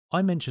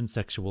I mentioned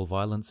sexual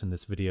violence in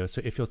this video,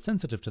 so if you're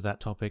sensitive to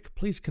that topic,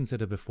 please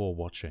consider before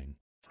watching.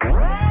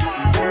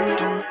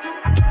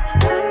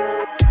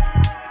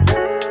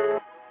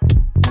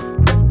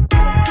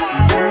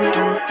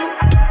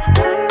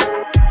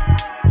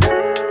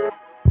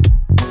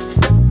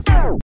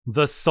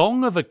 The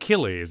Song of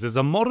Achilles is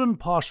a modern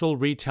partial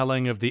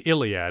retelling of the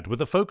Iliad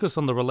with a focus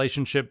on the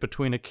relationship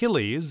between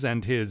Achilles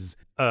and his,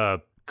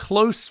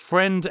 close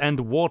friend and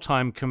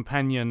wartime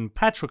companion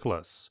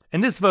Patroclus. In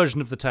this version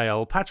of the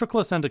tale,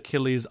 Patroclus and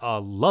Achilles are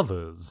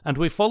lovers, and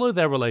we follow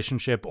their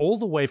relationship all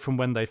the way from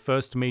when they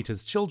first meet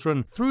as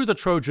children through the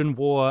Trojan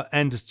War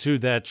and to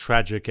their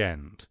tragic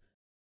end.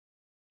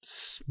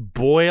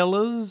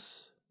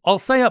 Spoilers? I'll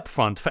say up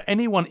front, for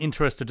anyone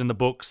interested in the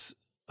book's,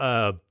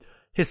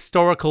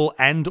 historical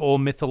and/or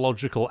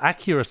mythological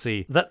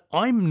accuracy, that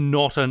I'm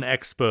not an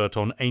expert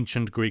on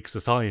ancient Greek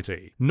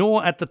society,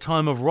 nor at the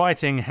time of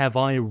writing have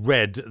I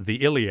read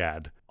the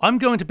Iliad. I'm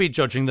going to be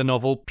judging the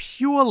novel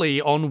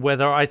purely on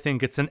whether I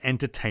think it's an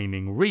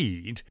entertaining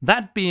read.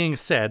 That being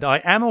said,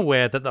 I am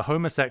aware that the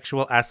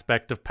homosexual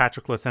aspect of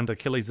Patroclus and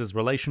Achilles'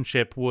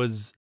 relationship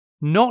was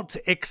not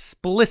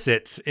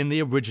explicit in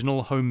the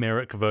original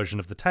Homeric version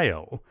of the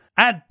tale.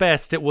 At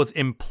best, it was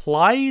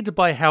implied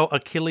by how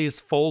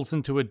Achilles falls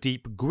into a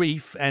deep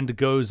grief and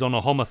goes on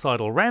a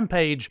homicidal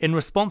rampage in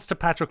response to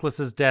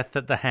Patroclus' death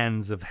at the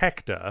hands of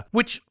Hector,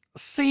 which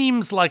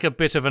seems like a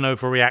bit of an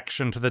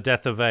overreaction to the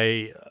death of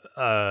a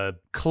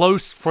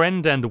close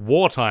friend and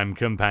wartime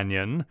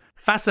companion.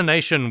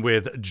 Fascination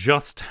with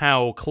just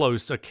how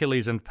close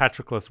Achilles and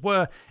Patroclus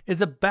were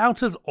is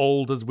about as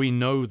old as we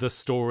know the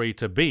story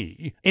to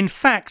be. In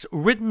fact,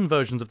 written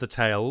versions of the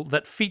tale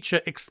that feature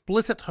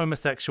explicit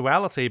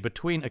homosexuality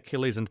between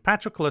Achilles and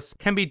Patroclus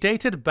can be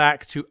dated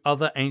back to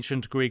other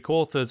ancient Greek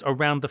authors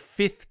around the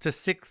 5th to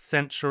 6th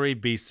century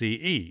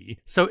BCE.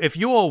 So if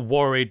you're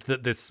worried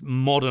that this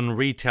modern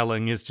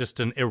retelling is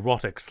just an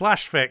erotic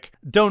slashfic,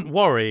 don't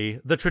worry,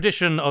 the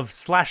tradition of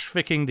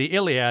slashficking the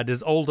Iliad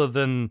is older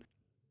than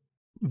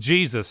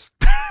Jesus.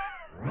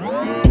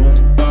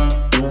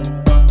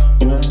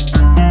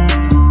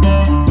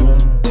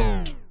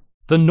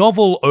 The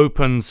novel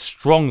opens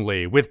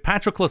strongly, with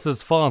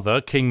Patroclus' father,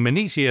 King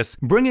Menetius,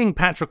 bringing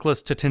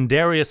Patroclus to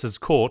Tyndareus'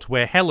 court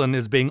where Helen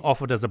is being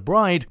offered as a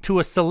bride to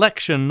a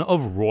selection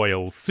of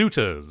royal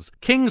suitors.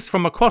 Kings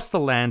from across the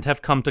land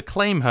have come to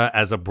claim her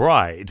as a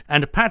bride,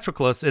 and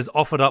Patroclus is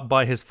offered up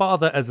by his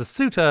father as a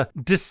suitor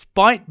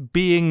despite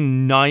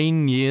being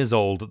 9 years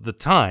old at the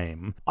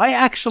time. I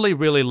actually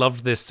really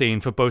loved this scene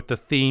for both the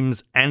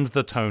themes and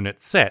the tone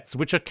it sets,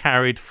 which are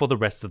carried for the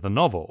rest of the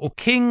novel.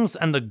 Kings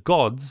and the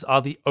gods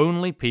are the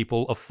only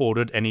people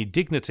afforded any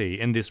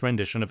dignity in this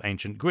rendition of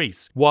ancient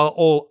Greece, while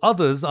all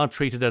others are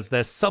treated as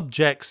their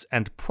subjects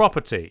and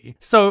property.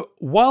 So,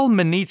 while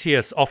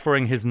Menetius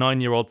offering his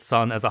 9-year-old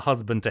son as a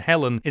husband to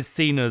Helen is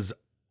seen as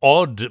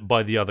odd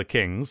by the other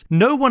kings,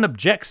 no one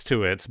objects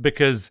to it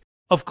because,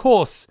 of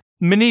course,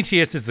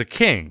 Menetius is a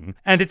king,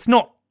 and it's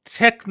not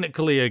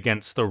technically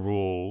against the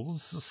rules,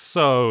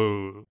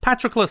 so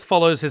Patroclus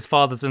follows his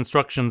father's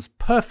instructions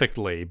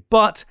perfectly,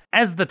 but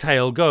as the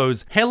tale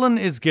goes, Helen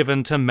is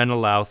given to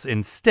Menelaus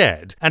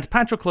instead, and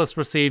Patroclus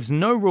receives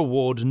no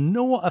reward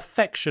nor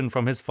affection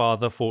from his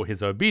father for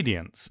his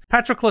obedience.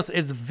 Patroclus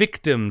is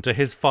victim to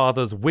his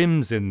father's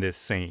whims in this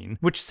scene,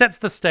 which sets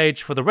the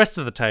stage for the rest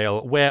of the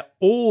tale, where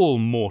all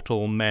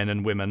mortal men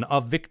and women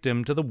are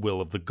victim to the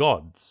will of the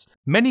gods.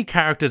 Many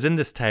characters in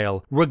this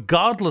tale,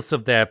 regardless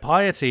of their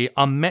piety,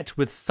 are met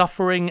with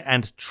suffering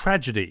and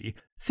tragedy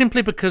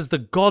simply because the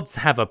gods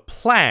have a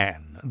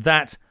plan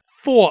that,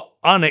 for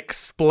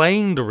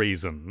unexplained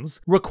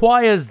reasons,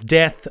 requires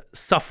death,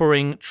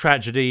 suffering,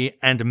 tragedy,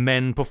 and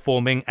men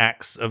performing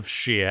acts of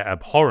sheer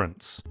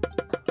abhorrence.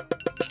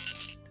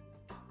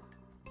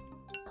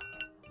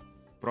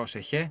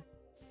 Πρόσεχε.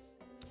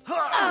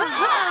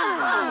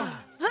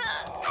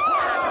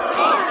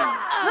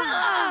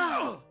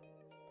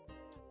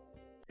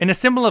 In a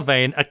similar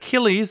vein,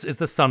 Achilles is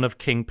the son of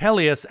King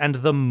Peleus and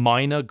the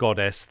minor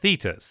goddess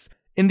Thetis.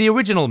 In the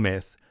original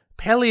myth,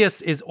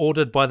 Peleus is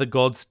ordered by the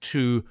gods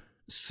to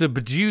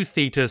subdue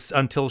Thetis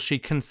until she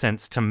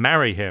consents to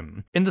marry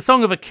him. In the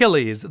Song of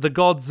Achilles, the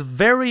gods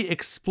very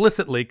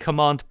explicitly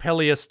command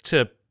Peleus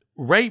to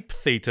rape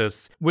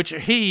Thetis, which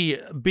he,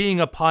 being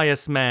a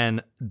pious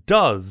man,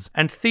 does,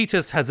 and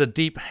Thetis has a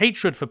deep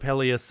hatred for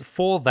Peleus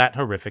for that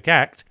horrific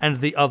act, and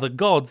the other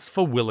gods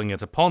for willing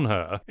it upon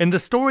her. In the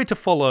story to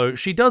follow,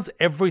 she does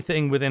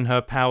everything within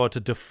her power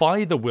to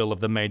defy the will of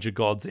the major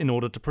gods in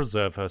order to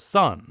preserve her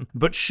son,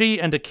 but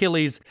she and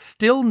Achilles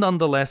still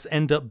nonetheless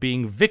end up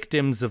being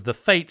victims of the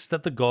fates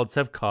that the gods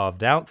have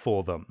carved out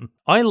for them.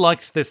 I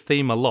liked this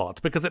theme a lot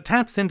because it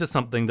taps into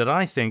something that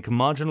I think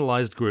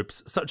marginalized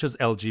groups such as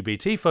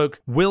LGBT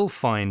folk will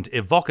find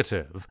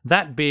evocative,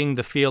 that being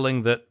the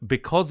feeling that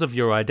because of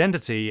your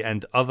identity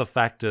and other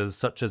factors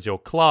such as your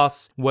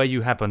class, where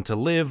you happen to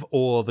live,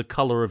 or the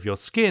color of your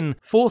skin,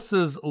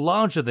 forces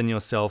larger than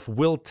yourself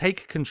will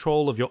take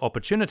control of your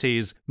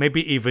opportunities,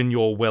 maybe even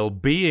your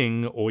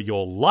well-being or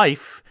your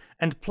life,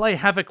 and play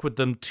havoc with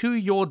them to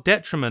your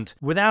detriment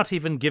without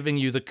even giving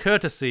you the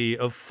courtesy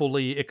of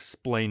fully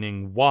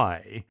explaining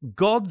why.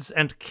 Gods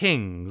and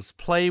kings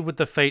play with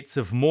the fates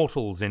of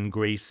mortals in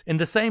Greece in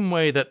the same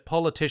way that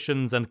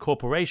politicians and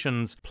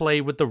corporations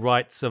play with the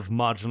rights of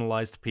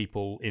marginalized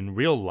people in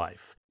real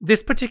life.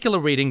 This particular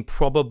reading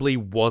probably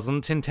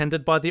wasn't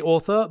intended by the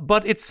author,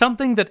 but it's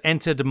something that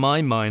entered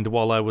my mind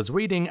while I was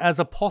reading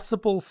as a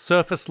possible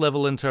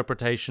surface-level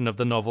interpretation of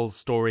the novel's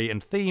story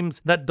and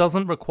themes that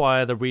doesn't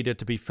require the reader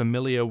to be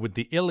familiar with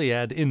the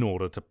Iliad in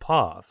order to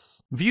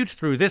pass. Viewed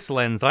through this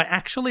lens, I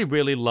actually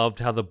really loved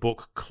how the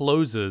book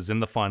closes in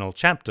the final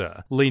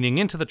chapter, leaning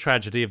into the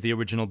tragedy of the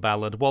original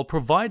ballad while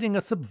providing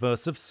a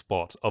subversive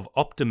spot of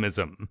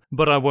optimism.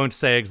 But I won't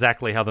say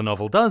exactly how the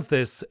novel does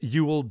this,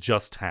 you will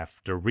just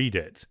have to read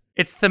it.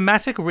 It's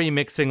thematic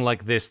remixing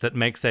like this that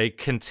makes a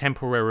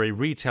contemporary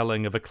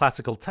retelling of a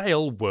classical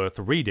tale worth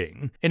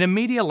reading. In a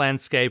media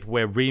landscape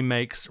where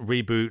remakes,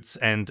 reboots,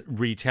 and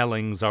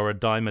retellings are a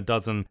dime a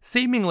dozen,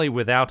 seemingly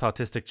without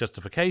artistic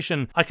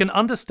justification, I can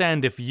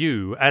understand if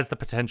you, as the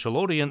potential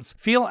audience,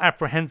 feel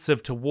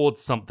apprehensive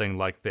towards something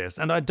like this,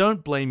 and I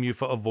don't blame you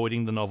for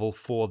avoiding the novel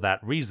for that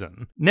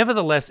reason.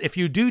 Nevertheless, if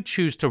you do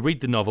choose to read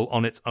the novel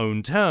on its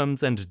own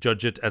terms and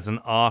judge it as an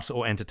art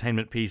or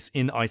entertainment piece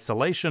in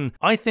isolation,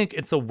 I think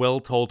it's a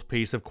well-told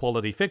piece of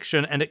quality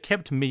fiction, and it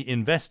kept me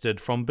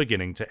invested from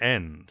beginning to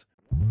end.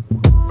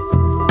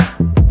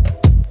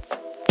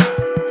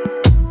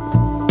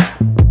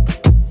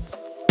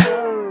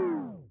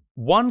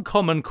 One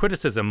common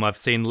criticism I've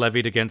seen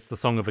levied against The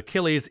Song of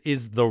Achilles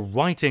is the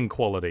writing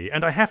quality,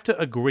 and I have to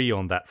agree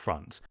on that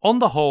front. On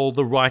the whole,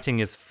 the writing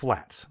is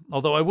flat,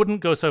 although I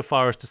wouldn't go so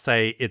far as to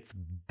say it's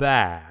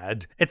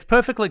bad. It's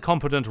perfectly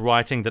competent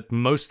writing that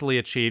mostly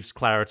achieves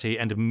clarity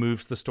and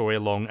moves the story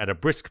along at a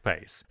brisk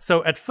pace.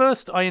 So at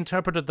first, I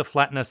interpreted the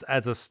flatness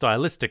as a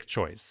stylistic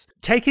choice.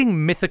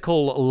 Taking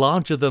mythical,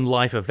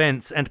 larger-than-life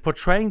events and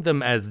portraying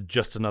them as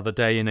just another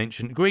day in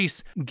ancient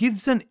Greece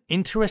gives an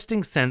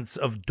interesting sense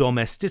of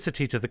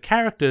domesticity to the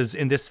characters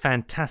in this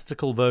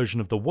fantastical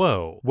version of the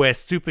world, where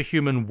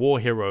superhuman war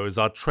heroes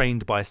are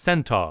trained by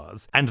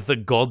centaurs, and the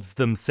gods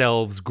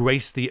themselves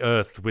grace the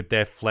earth with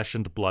their flesh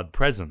and blood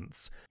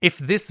presence. If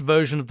this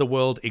version of the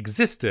world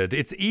existed,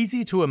 it's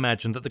easy to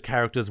imagine that the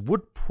characters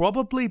would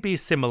probably be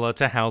similar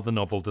to how the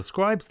novel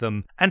describes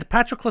them, and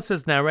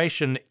Patroclus's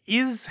narration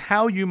is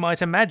how you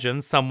might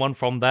imagine someone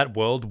from that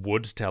world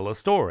would tell a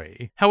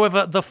story.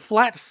 However, the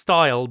flat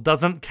style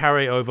doesn't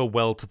carry over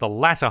well to the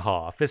latter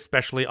half,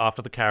 especially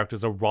after the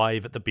characters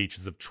arrive at the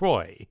beaches of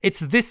Troy. It's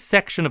this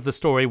section of the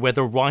story where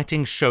the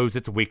writing shows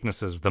its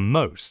weaknesses the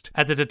most,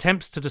 as it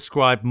attempts to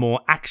describe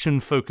more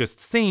action-focused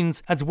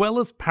scenes, as well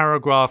as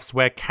paragraphs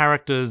where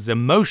characters'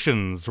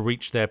 emotions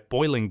reach their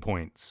boiling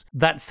points.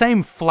 That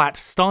same flat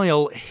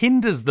style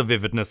hinders the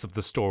vividness of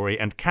the story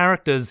and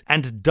characters,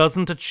 and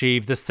doesn't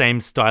achieve the same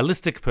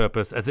stylistic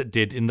purpose as it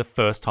did in the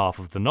first half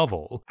of the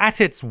novel.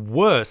 At its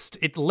worst,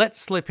 it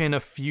lets slip in a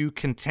few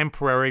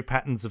contemporary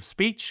patterns of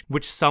speech,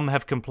 which some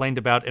have complained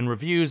about in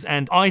reviews,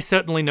 and I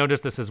certainly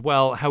noticed this as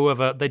well,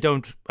 however, they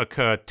don't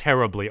occur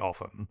terribly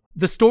often.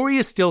 The story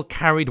is still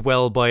carried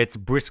well by its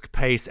brisk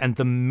pace and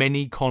the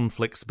many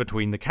conflicts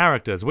between the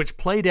characters, which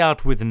played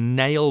out with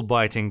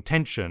nail-biting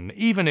tension,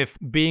 even if,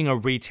 being a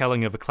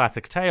retelling of a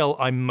classic tale,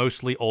 I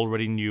mostly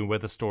already knew where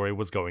the story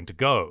was going to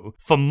go.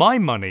 For my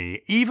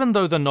money, even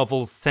though the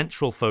novel's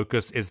central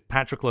focus is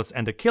Patroclus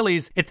and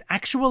Achilles, it's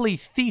actually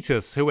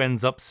Thetis who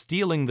ends up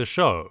stealing the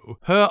show.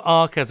 Her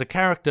arc as a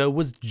character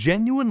was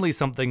genuinely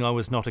something I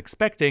was not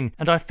expecting,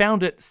 and I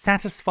found it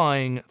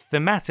satisfying,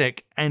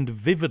 thematic, and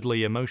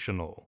vividly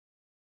emotional.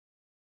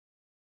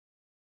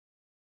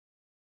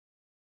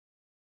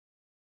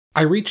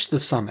 I reached the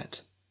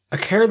summit, a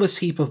careless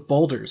heap of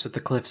boulders at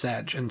the cliff's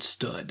edge, and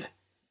stood.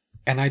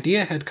 An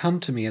idea had come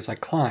to me as I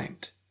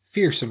climbed,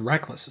 fierce and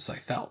reckless as I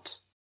felt.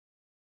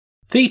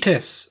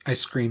 "Thetis!" I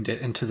screamed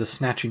it into the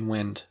snatching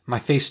wind, my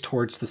face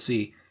towards the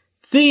sea.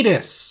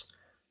 "Thetis!"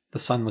 The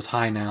sun was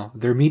high now.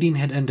 Their meeting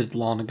had ended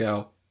long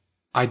ago.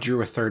 I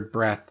drew a third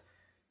breath.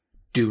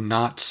 "Do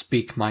not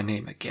speak my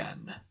name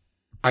again."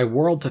 I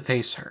whirled to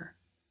face her,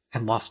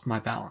 and lost my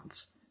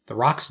balance. The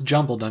rocks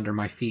jumbled under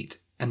my feet,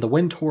 and the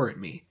wind tore at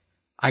me.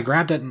 I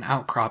grabbed at an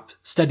outcrop,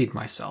 steadied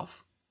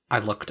myself. I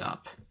looked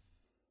up.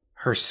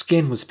 Her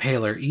skin was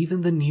paler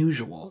even than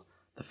usual,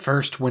 the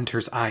first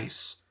winter's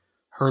ice.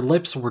 Her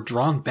lips were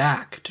drawn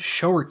back to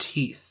show her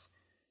teeth.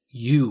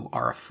 "You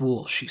are a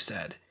fool," she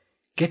said.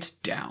 "Get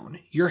down.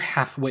 Your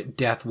half-wit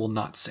death will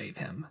not save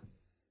him."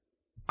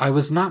 I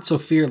was not so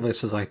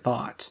fearless as I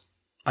thought.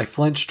 I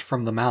flinched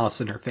from the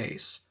malice in her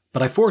face,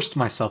 but I forced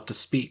myself to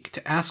speak,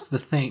 to ask the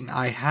thing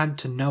I had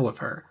to know of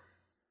her.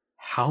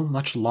 "How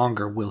much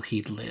longer will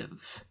he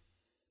live?"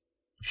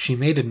 She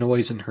made a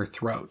noise in her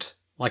throat,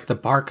 like the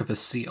bark of a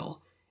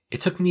seal. It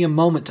took me a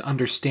moment to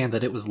understand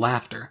that it was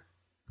laughter.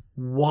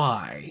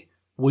 "Why?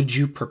 Would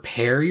you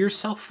prepare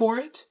yourself for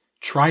it?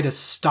 Try to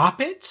stop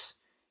it?"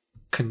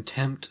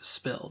 Contempt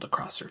spilled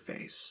across her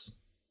face.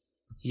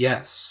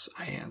 "Yes,"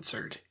 I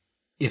answered,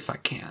 "if I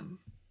can."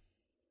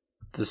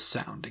 the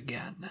sound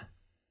again.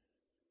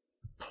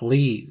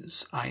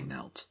 Please, I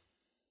knelt.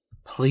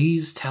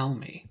 Please tell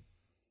me.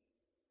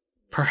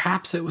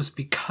 Perhaps it was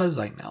because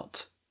I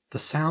knelt. The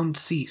sound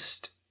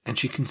ceased, and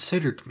she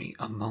considered me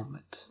a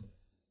moment.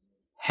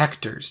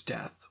 Hector's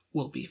death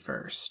will be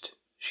first,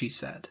 she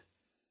said.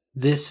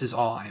 This is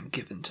all I am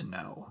given to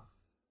know.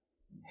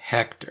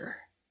 Hector.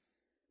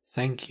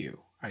 Thank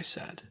you, I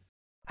said.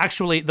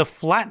 Actually, the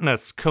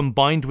flatness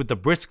combined with the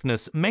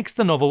briskness makes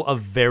the novel a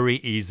very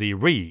easy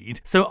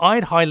read, so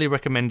I'd highly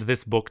recommend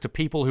this book to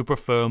people who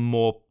prefer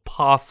more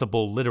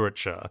passable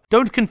literature.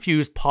 Don't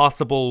confuse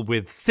passable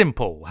with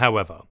simple,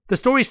 however. The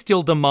story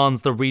still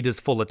demands the reader's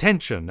full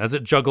attention, as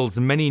it juggles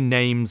many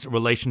names,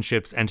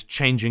 relationships, and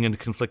changing and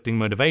conflicting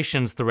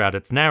motivations throughout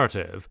its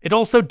narrative. It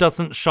also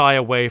doesn't shy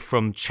away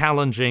from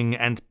challenging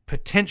and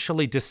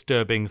potentially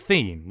disturbing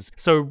themes,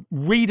 so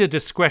reader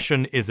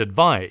discretion is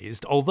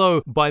advised,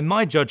 although by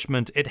my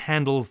judgment it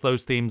handles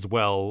those themes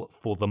well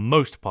for the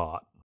most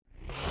part.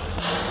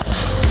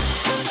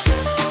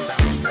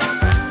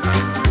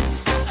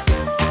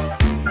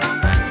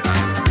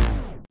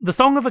 The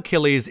Song of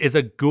Achilles is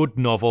a good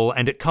novel,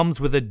 and it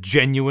comes with a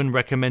genuine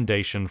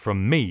recommendation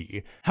from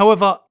me.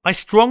 However, I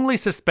strongly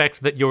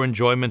suspect that your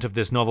enjoyment of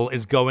this novel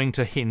is going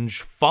to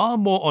hinge far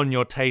more on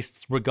your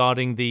tastes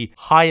regarding the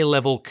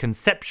high-level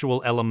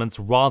conceptual elements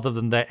rather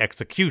than their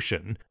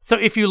execution. So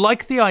if you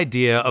like the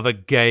idea of a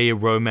gay,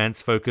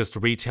 romance-focused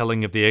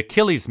retelling of the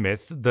Achilles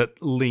myth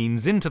that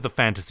leans into the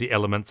fantasy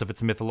elements of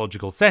its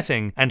mythological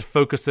setting and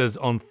focuses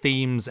on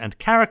themes and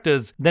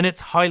characters, then it's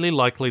highly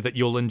likely that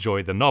you'll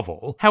enjoy the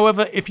novel.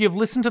 However, if you've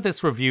listened to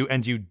this review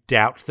and you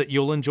doubt that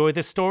you'll enjoy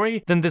this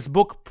story, then this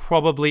book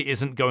probably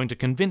isn't going to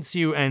convince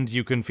you and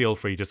you can feel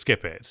free to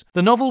skip it.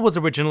 The novel was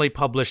originally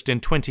published in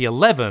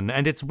 2011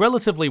 and it's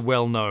relatively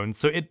well known,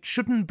 so it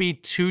shouldn't be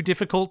too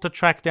difficult to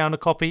track down a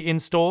copy in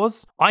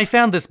stores. I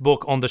found this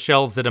book on the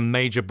shelves at a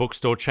major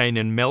bookstore chain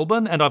in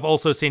Melbourne, and I've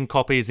also seen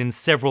copies in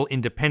several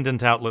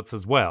independent outlets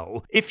as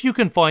well. If you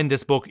can find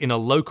this book in a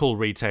local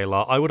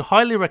retailer, I would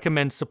highly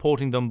recommend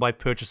supporting them by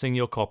purchasing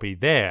your copy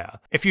there.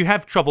 If you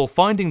have trouble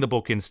finding the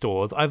book in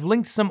stores, I've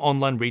linked some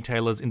online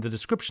retailers in the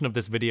description of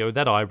this video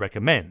that I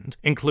recommend,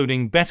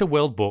 including Better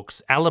World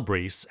Books,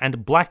 Alabreese,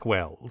 and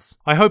Blackwell's.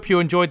 I hope you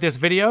enjoyed this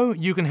video.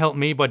 You can help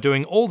me by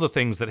doing all the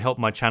things that help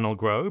my channel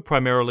grow,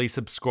 primarily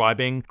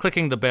subscribing,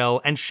 clicking the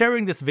bell, and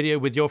sharing this video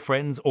with your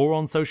friends or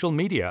on social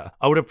media.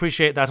 I would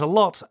appreciate that a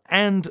lot,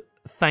 and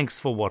thanks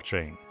for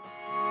watching.